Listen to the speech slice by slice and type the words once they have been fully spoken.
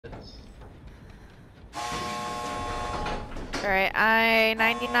Alright, I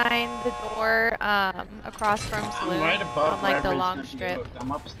 99 the door across from Saloon. I'm right above on like the where long everybody's strip. gonna be hooked.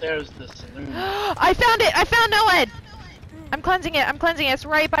 I'm upstairs the Saloon. I found it! I found Noed! I'm cleansing it, I'm cleansing it. It's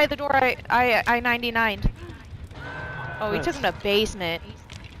right by the door I 99'd. Oh, we took him to basement.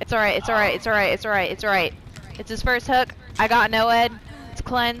 It's alright, it's alright, it's alright, it's alright, it's alright. It's his first hook. I got Noed. It's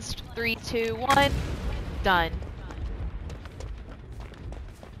cleansed. 3, 2, 1. Done.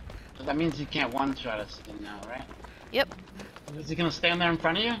 So that means you can't one-shot us again now, right? Yep. Is he gonna stand there in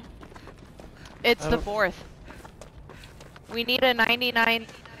front of you? It's the fourth. We need a 99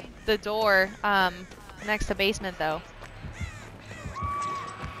 the door next to basement though.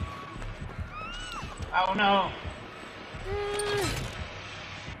 Oh no!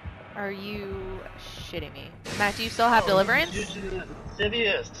 Are you shitting me? Matt, do you still have deliverance?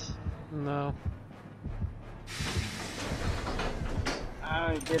 Insidious. No.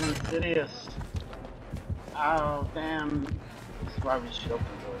 Oh, get Insidious. Oh, damn. This is why we should open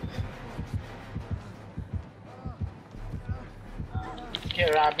doors.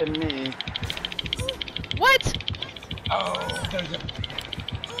 Get robbing me. What? Oh, there's a...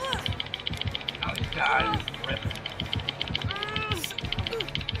 Oh, God. Rip.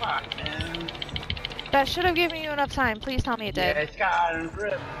 Fuck, man. That should have given you enough time. Please tell me it did. Yeah, it's got a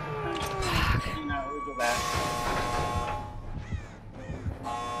rip. You know, look at that.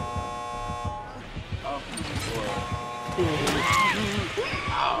 Open the door.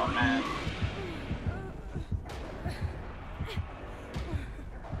 Oh, man.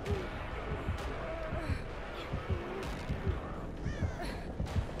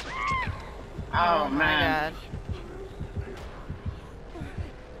 Oh, my man. God.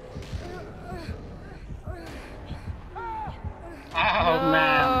 Oh,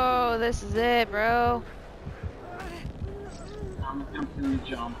 man. Oh, this is it, bro. I'm gonna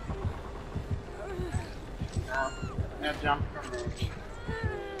jump. No jump for me.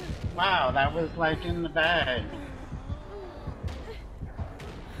 Wow, that was like in the bag.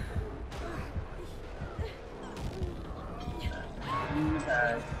 In the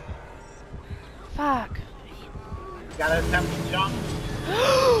bag. Fuck. Gotta attempt to jump.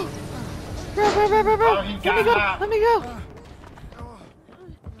 Bro. Oh, he Let got me go. out. Let me go.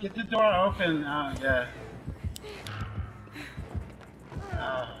 Get the door open. Oh, yeah.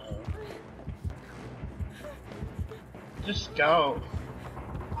 Oh. Just go.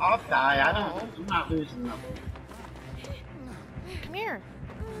 I'll die. I'm not losing nothing. Come here.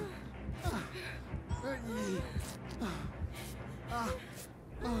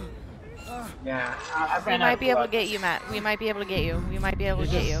 Yeah, I We ran out might of be able to blood. get you, Matt. We might be able to get you. We might be able to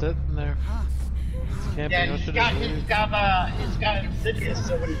He's get just you. sitting there. Yeah, Camping he's got Insidious,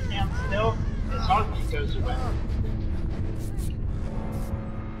 so when he stands still, his heartbeat goes away.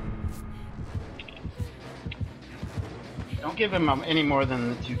 Don't give him any more than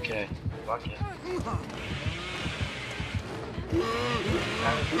the 2K. Fuck it.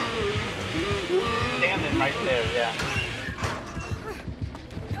 Standing right there, yeah.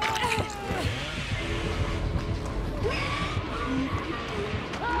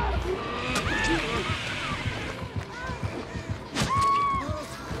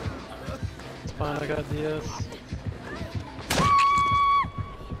 It's fine, I got DS.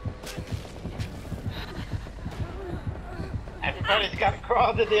 Everybody's got to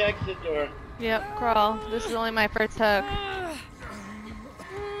crawl to the exit door. Yep, crawl. This is only my first hook.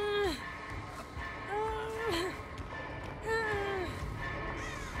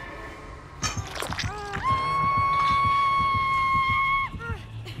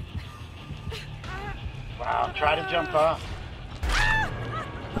 Wow, try to jump off.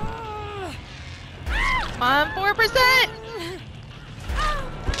 Come on, 4%!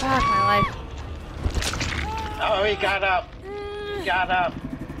 Fuck my life. Oh, he got up. He got up.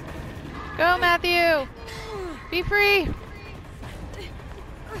 Go, Matthew! Be free!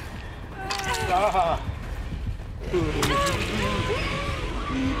 Oh.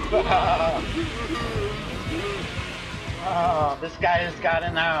 Oh, this guy has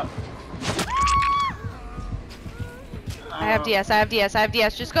gotten out. I have DS, I have DS, I have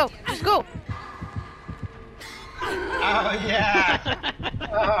DS. Just go! Just go! Oh, yeah.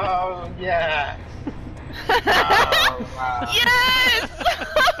 Oh, yeah. Oh, wow. Yes!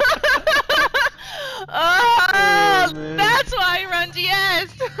 Oh, man. that's why I run DS!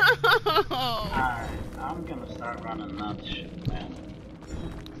 Alright, I'm gonna start running that shit, man.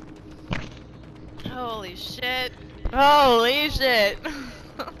 Holy shit. Holy shit.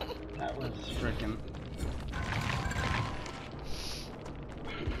 That was freaking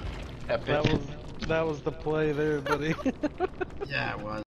epic. That was the play there, buddy. Yeah, it was.